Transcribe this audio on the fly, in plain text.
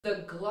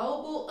The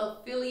global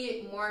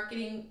affiliate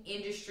marketing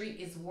industry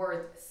is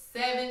worth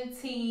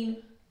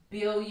 $17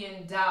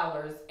 billion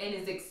and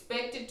is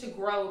expected to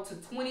grow to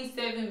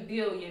 $27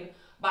 billion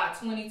by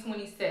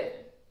 2027.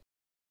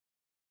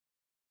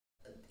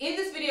 In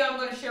this video, I'm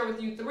going to share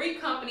with you 3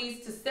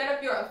 companies to set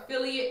up your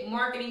affiliate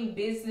marketing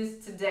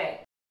business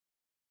today.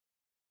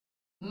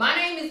 My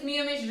name is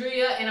Mia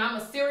Mishdria, and I'm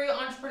a serial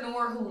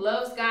entrepreneur who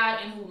loves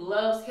God and who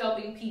loves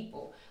helping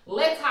people.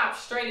 Let's hop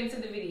straight into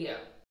the video.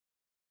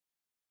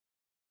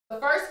 The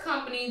first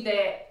company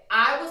that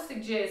I would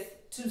suggest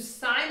to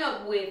sign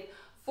up with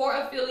for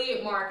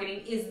affiliate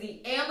marketing is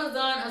the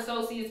Amazon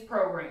Associates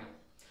Program.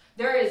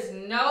 There is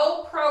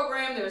no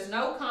program, there's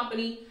no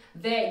company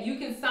that you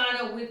can sign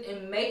up with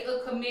and make a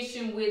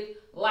commission with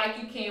like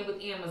you can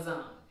with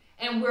Amazon.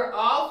 And we're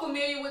all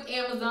familiar with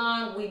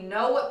Amazon. We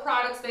know what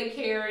products they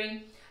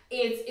carry.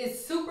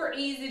 It's super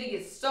easy to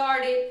get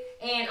started,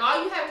 and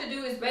all you have to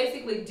do is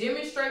basically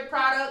demonstrate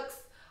products,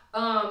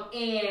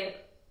 and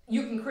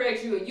you can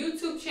create you a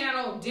YouTube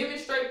channel,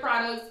 demonstrate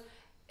products,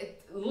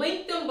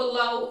 link them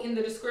below in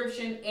the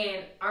description,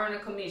 and earn a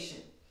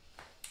commission.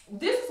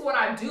 This is what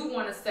I do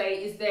want to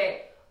say is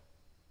that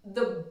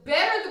the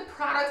better the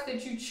products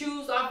that you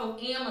choose off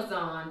of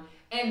Amazon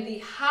and the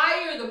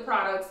higher the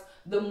products,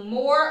 the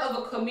more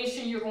of a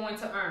commission you're going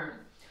to earn.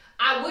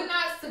 I would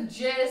not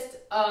suggest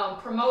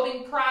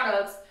promoting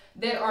products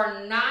that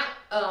are not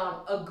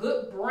a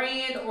good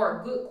brand or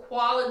a good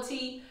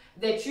quality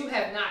that you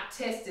have not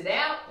tested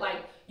out. Like,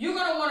 you're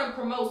going to want to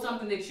promote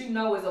something that you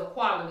know is of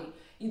quality.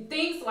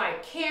 Things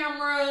like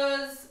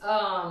cameras,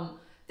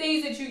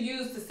 things that you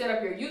use to set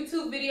up your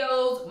YouTube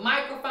videos,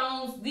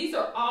 microphones. These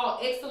are all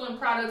excellent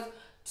products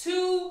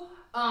to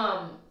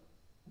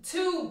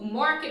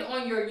market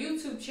on your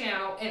YouTube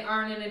channel and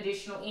earn an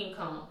additional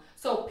income.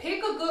 So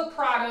pick a good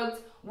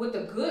product with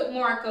a good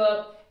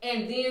markup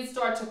and then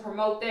start to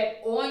promote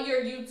that on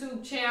your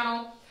YouTube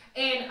channel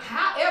and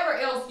however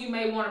else you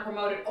may want to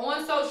promote it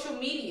on social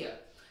media.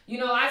 You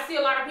know, I see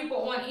a lot of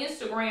people on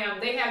Instagram,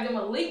 they have them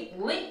a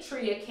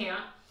Linktree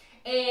account,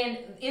 and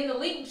in the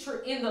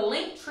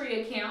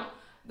Linktree account,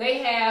 they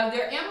have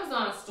their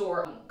Amazon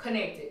store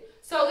connected.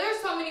 So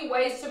there's so many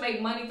ways to make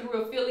money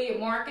through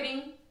affiliate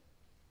marketing.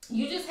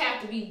 You just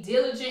have to be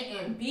diligent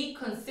and be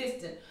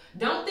consistent.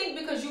 Don't think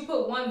because you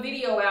put one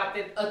video out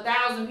that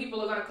 1,000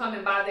 people are going to come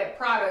and buy that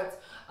product.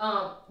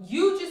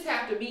 You just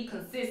have to be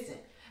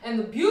consistent. And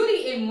the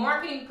beauty in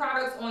marketing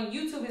products on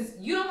YouTube is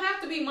you don't have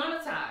to be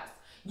monetized.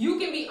 You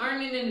can be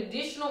earning an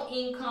additional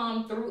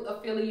income through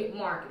affiliate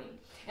marketing.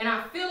 And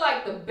I feel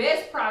like the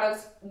best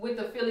products with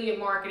affiliate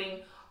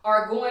marketing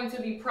are going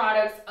to be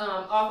products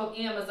off of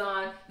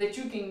Amazon that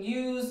you can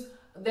use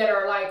that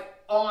are like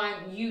on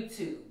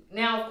YouTube.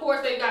 Now, of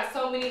course, they've got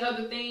so many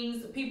other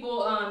things.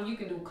 People, you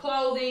can do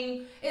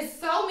clothing. It's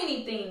so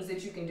many things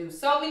that you can do.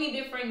 So many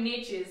different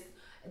niches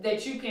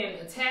that you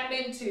can tap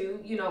into.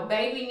 You know,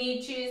 baby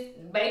niches.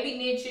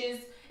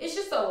 It's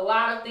just a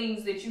lot of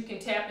things that you can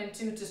tap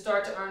into to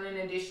start to earn an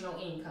additional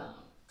income.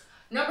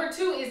 Number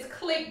 2 is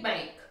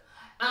ClickBank.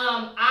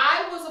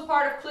 I was a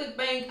part of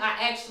ClickBank.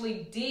 I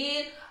actually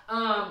did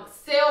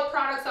sell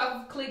products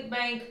off of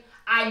ClickBank.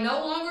 I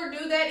no longer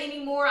do that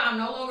anymore. I'm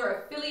no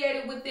longer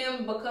affiliated with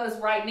them because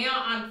right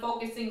now I'm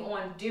focusing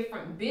on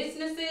different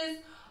businesses.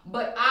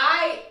 But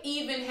I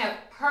even have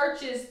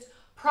purchased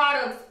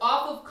products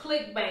off of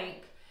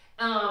ClickBank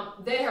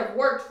that have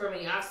worked for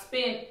me. I've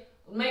spent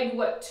maybe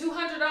 $200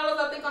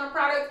 I think on a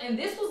product, and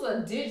this was a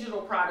digital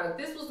product.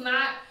 This was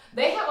not,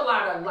 they have a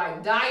lot of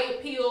like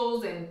diet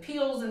pills and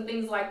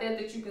things like that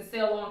that you can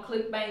sell on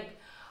ClickBank,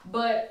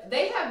 but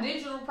they have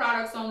digital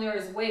products on there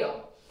as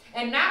well.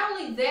 And not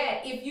only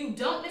that, if you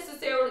don't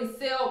necessarily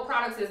sell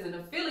products as an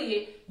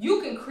affiliate,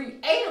 you can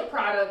create a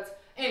product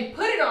and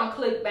put it on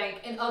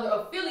ClickBank, and other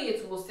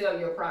affiliates will sell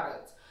your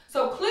products.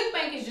 So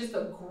ClickBank is just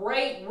a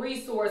great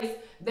resource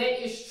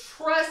that is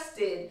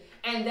trusted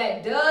and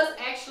that does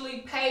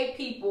actually pay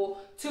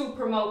people to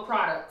promote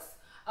products.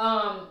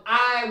 In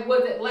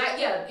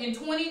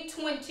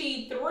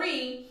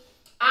 2023,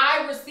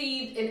 I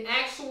received an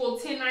actual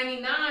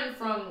 1099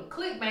 from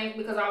ClickBank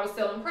because I was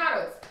selling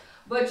products.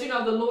 But, you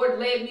know, the Lord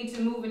led me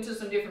to move into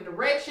some different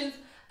directions.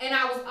 And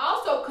I was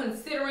also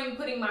considering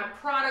putting my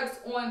products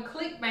on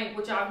ClickBank,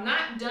 which I've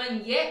not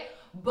done yet.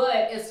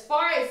 But as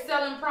far as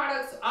selling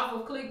products off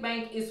of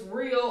ClickBank, it's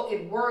real,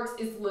 it works,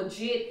 it's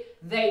legit.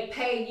 They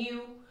pay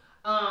you,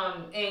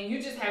 and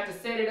you just have to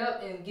set it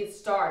up and get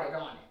started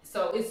on it.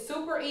 So it's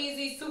super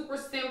easy, super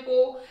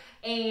simple,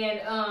 and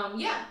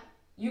yeah,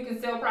 you can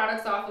sell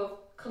products off of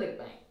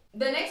ClickBank.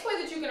 The next way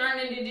that you can earn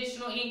an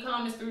additional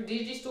income is through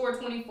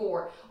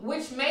Digistore24,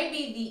 which may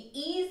be the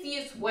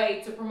easiest way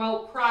to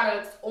promote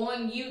products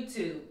on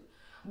YouTube,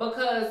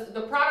 because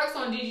the products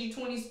on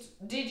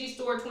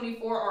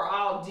Digistore24 are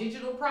all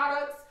digital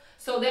products.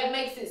 So that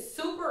makes it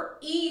super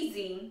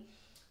easy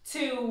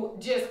to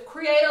just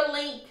create a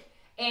link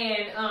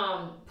and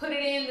put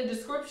it in the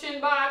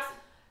description box,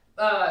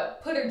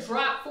 put a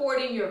drop for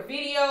it in your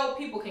video.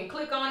 People can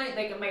click on it,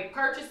 they can make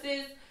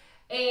purchases,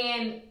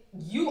 and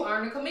you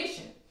earn a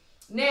commission.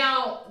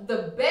 Now,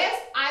 the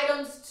best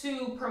items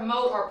to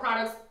promote are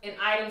products and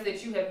items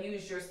that you have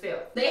used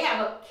yourself. They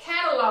have a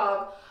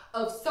catalog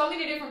of so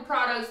many different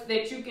products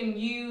that you can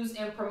use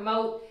and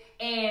promote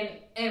and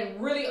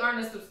really earn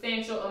a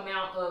substantial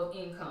amount of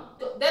income.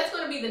 That's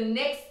going to be the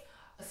next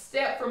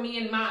step for me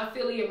in my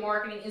affiliate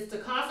marketing, is to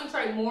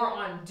concentrate more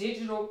on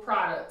digital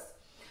products.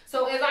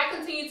 So as I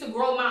continue to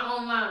grow my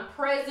online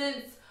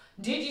presence,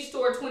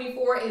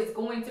 Digistore24 is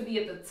going to be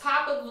at the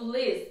top of the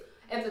list.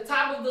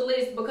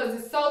 Because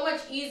it's so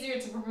much easier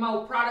to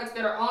promote products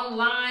that are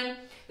online,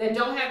 that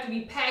don't have to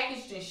be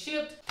packaged and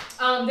shipped.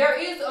 There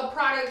is a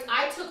product,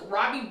 I took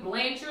Robbie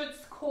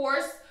Blanchard's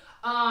course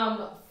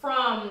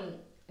from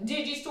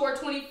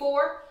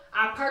Digistore24.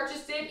 I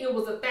purchased it. It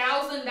was $1,000.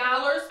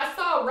 I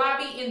saw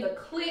Robbie in the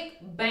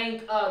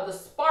ClickBank, the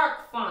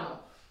Spark funnel.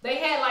 They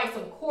had like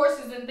some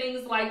courses and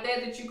things like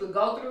that you could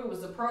go through. It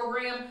was a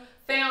program.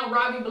 Found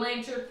Robbie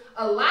Blanchard.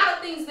 A lot of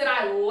things that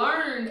I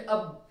learned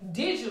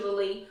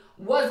digitally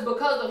was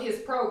because of his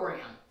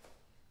program.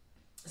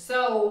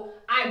 So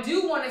I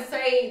do want to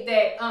say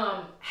that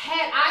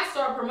had I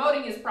started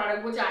promoting his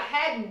product, which I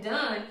hadn't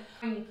done,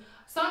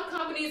 some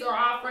companies are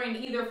offering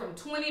either from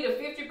 20 to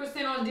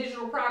 50% on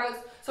digital products.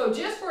 So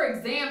just for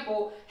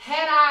example,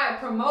 had I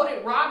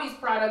promoted Robbie's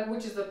product,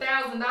 which is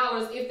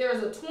 $1,000, if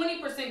there's a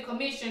 20%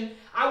 commission,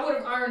 I would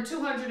have earned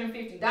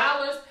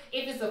 $250.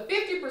 If it's a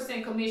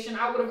 50% commission,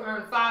 I would have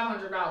earned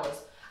 $500.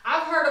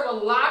 I've heard of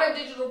a lot of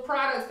digital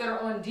products that are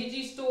on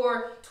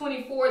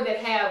Digistore24 that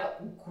have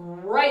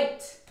great,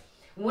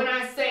 when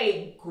I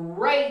say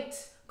great,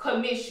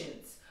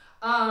 commissions.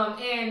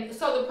 And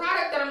so the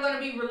product that I'm going to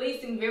be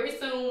releasing very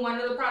soon, one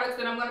of the products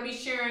that I'm going to be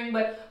sharing,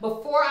 but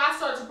before I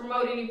start to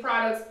promote any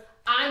products,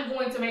 I'm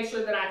going to make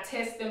sure that I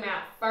test them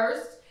out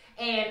first.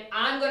 And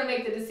I'm going to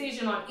make the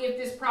decision on if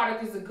this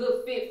product is a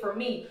good fit for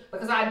me.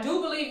 Because I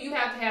do believe you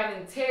have to have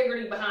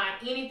integrity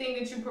behind anything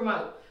that you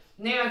promote.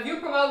 Now, if you're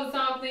promoting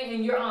something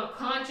and you're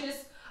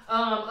unconscious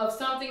of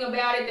something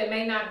about it that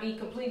may not be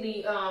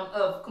completely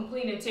of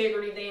complete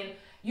integrity, then,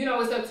 you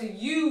know, it's up to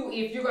you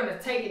if you're going to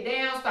take it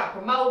down, stop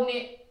promoting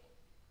it.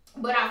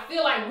 But I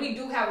feel like we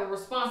do have a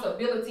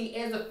responsibility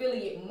as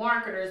affiliate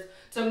marketers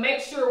to make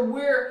sure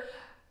we're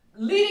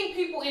leading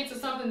people into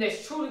something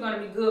that's truly going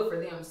to be good for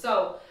them.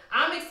 So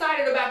I'm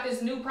excited about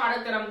this new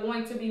product that I'm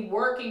going to be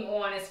working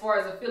on as far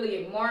as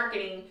affiliate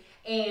marketing.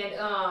 And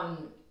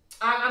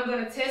I'm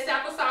going to test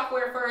out the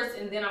software first,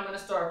 and then I'm going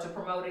to start to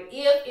promote it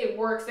if it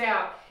works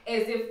out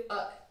as if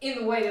in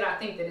the way that I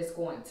think that it's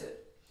going to.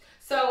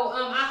 So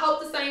I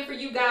hope the same for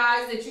you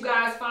guys, that you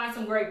guys find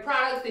some great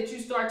products, that you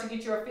start to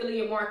get your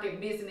affiliate market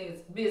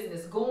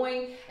business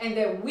going, and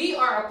that we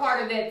are a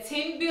part of that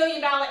 $10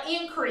 billion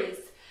increase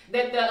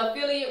that the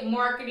affiliate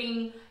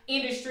marketing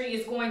industry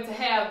is going to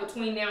have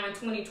between now and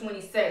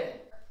 2027.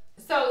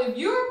 So if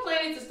you're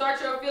planning to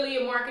start your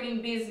affiliate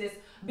marketing business,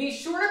 be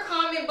sure to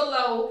comment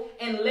below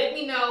and let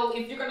me know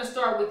if you're going to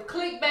start with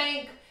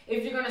ClickBank,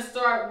 if you're going to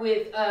start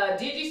with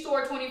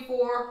Digistore24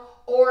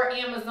 or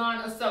Amazon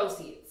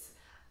Associates.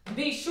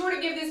 Be sure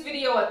to give this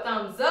video a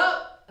thumbs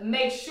up.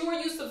 Make sure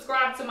you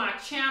subscribe to my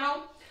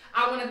channel.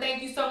 I want to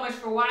thank you so much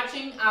for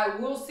watching. I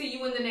will see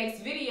you in the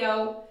next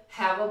video.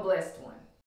 Have a blessed one.